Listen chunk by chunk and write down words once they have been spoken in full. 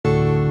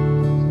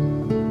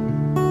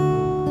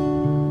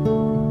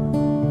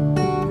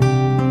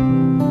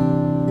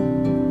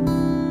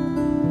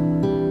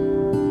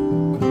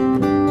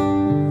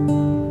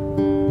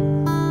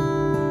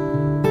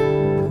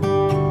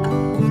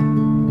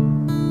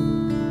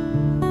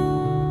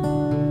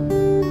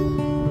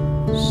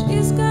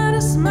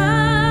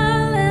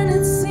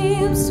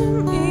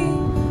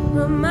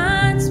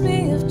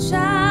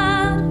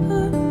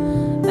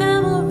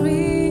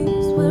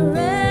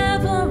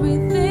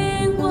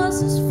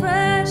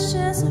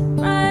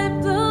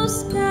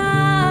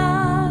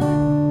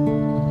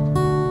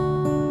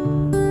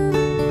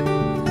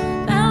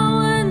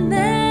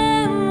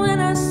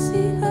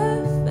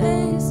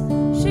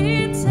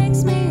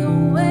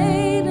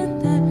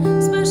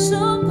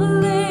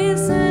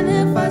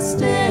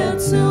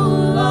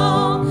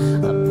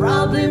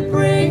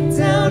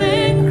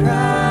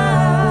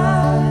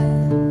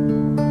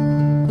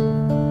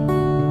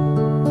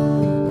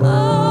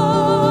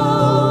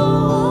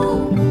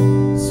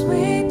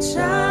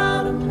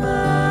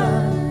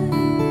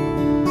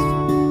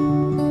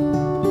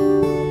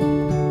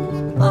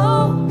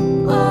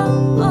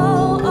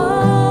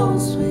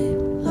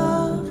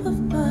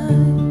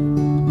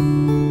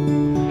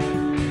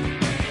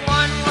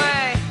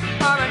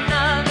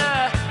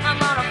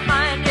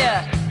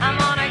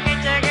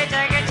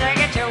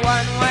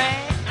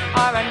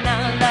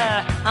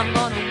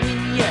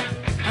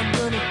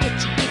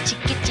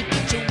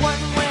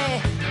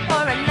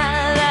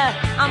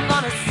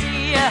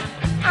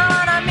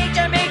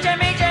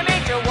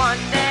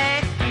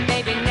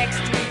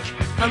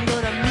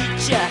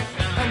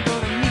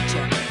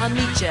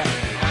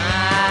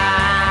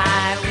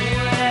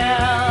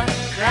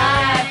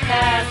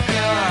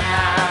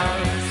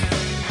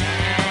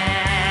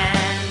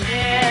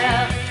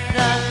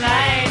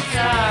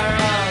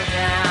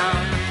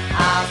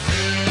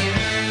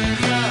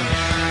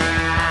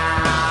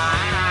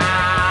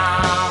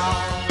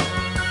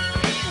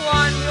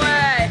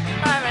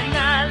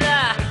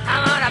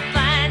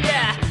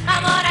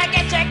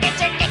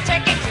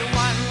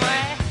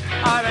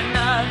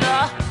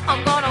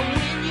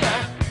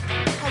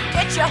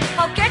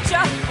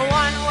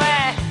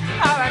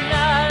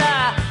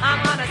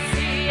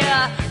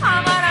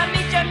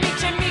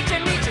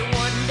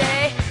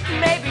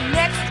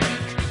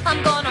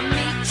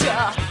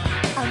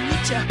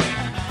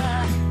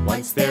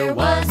Once there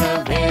was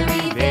a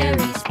very,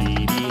 very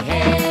speedy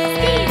hare.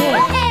 Speedy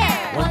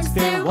hare! Once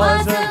there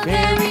was a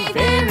very,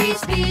 very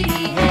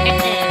speedy hare.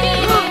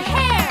 Speedy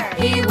hare!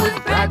 He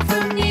would brag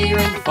from near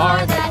and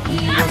far that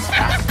he was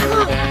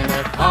faster than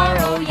a car.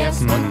 Oh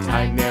yes, one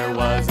time there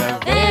was a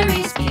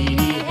very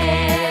speedy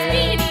hare.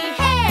 Speedy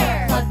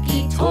hare! The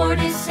plucky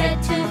tortoise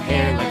said to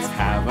Hare, let's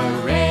have a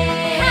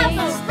race. Have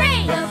a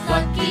race! The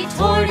plucky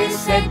tortoise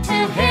said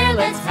to Hare,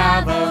 let's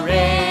have a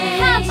race.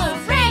 Have a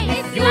race!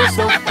 If you're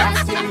so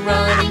fast in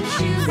running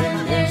shoes,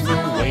 then there's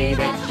no way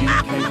that you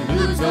can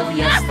lose. Oh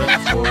yes, the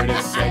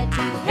tortoise said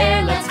to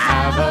Hare, let's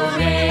have a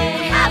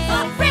race. Have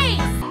a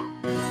race!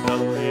 The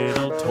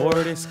little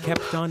tortoise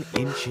kept on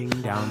inching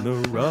down the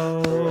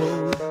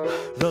road.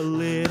 The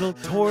little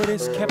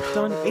tortoise kept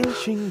on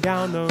inching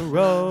down the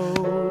road.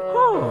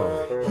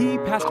 He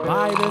passed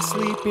by the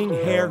sleeping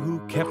hare who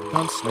kept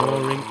on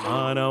snoring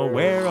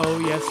unaware. Oh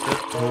yes, the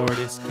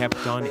tortoise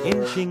kept on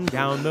inching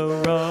down the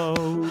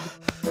road.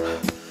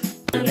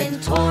 Turning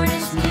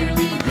tortoise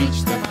nearly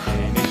reached the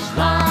finish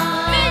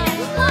line.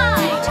 Finish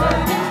line!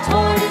 Turning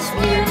tortoise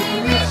nearly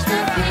reached the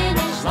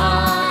finish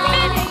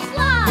line. Finish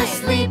line! The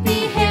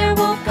sleepy hare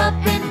woke up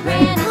and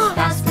ran as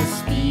fast as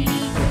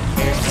Speedy could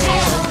hare's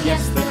tail. Oh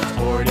yes, the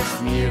tortoise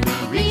nearly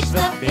reached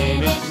the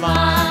finish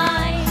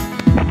line.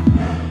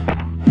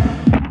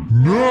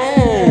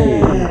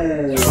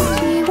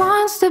 She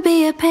wants to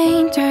be a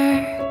painter,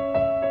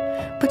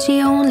 but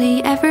she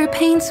only ever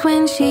paints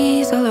when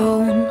she's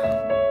alone,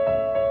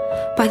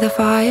 by the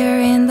fire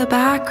in the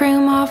back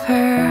room of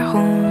her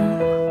home.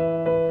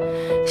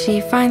 She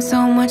finds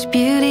so much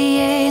beauty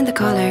in the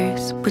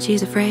colors, but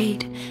she's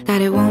afraid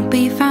that it won't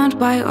be found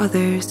by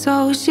others.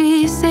 So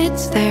she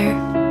sits there,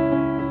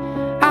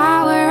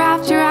 hour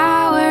after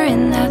hour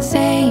in that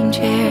same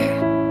chair,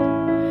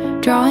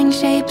 drawing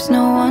shapes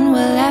no one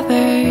will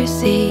ever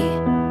see.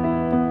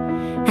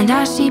 And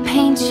as she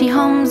paints, she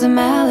hums a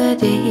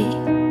melody.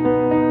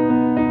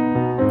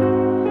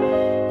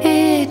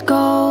 It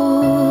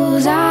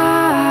goes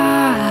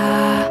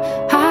ah,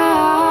 ah.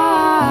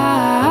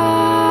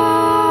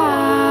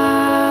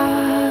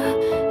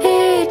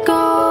 It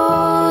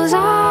goes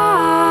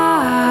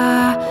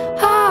ah,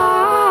 ah.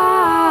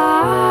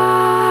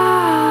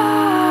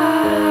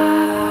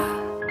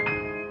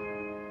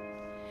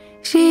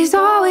 She's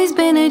always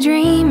been a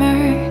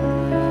dreamer,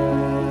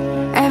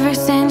 ever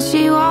since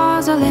she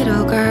was a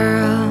little girl.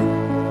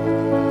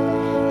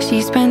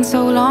 She's spent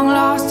so long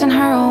lost in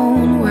her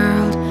own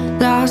world,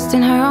 lost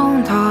in her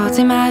own thoughts,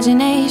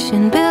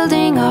 imagination,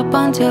 building up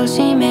until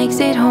she makes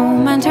it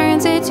home and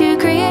turns it to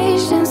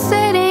creation.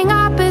 Sitting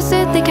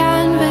opposite the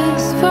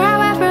canvas for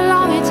however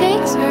long it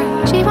takes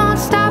her, she won't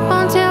stop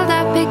until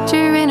that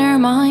picture in her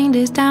mind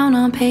is down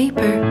on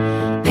paper.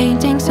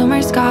 Painting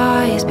summer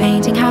skies,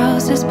 painting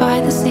houses by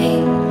the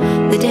sea.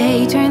 The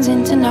day turns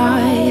into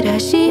night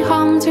as she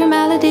hums her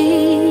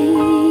melody.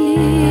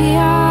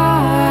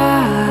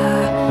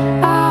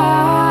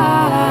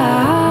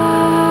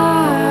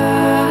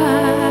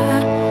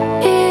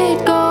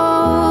 It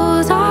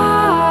goes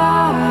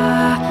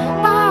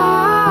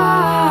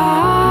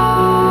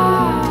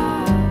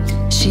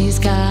She's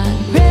got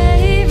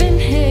raven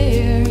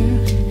hair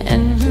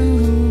and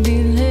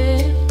ruby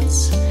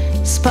lips,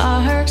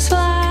 sparks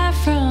fly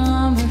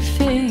from her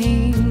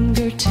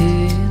fingertips,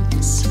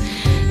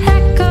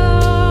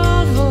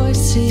 echoed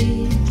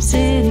voices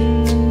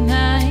in the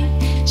night.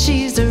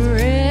 She's a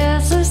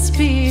restless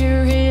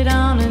spirit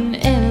on an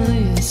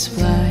endless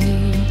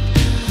flight.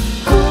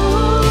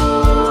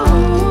 Ooh,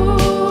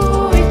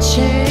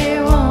 witchy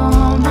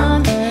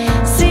woman,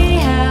 see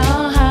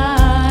how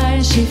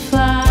high she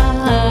flies.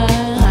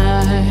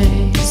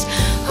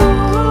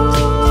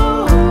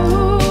 Ooh,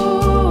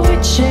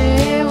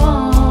 witchy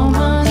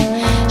woman,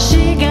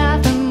 she got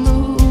the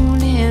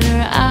moon in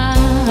her eyes.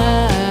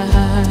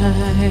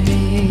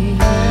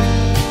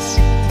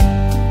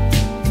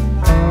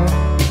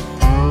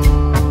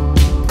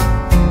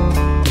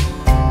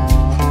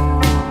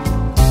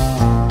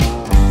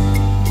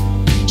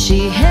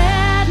 She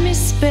had me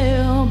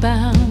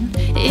spellbound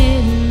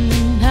in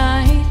the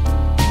night,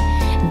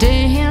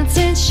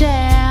 dancing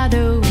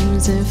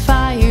shadows and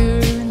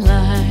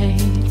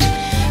firelight,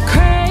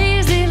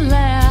 crazy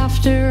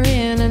laughter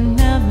in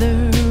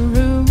another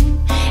room,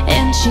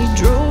 and she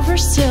drove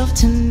herself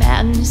to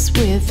madness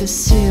with a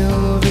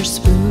silver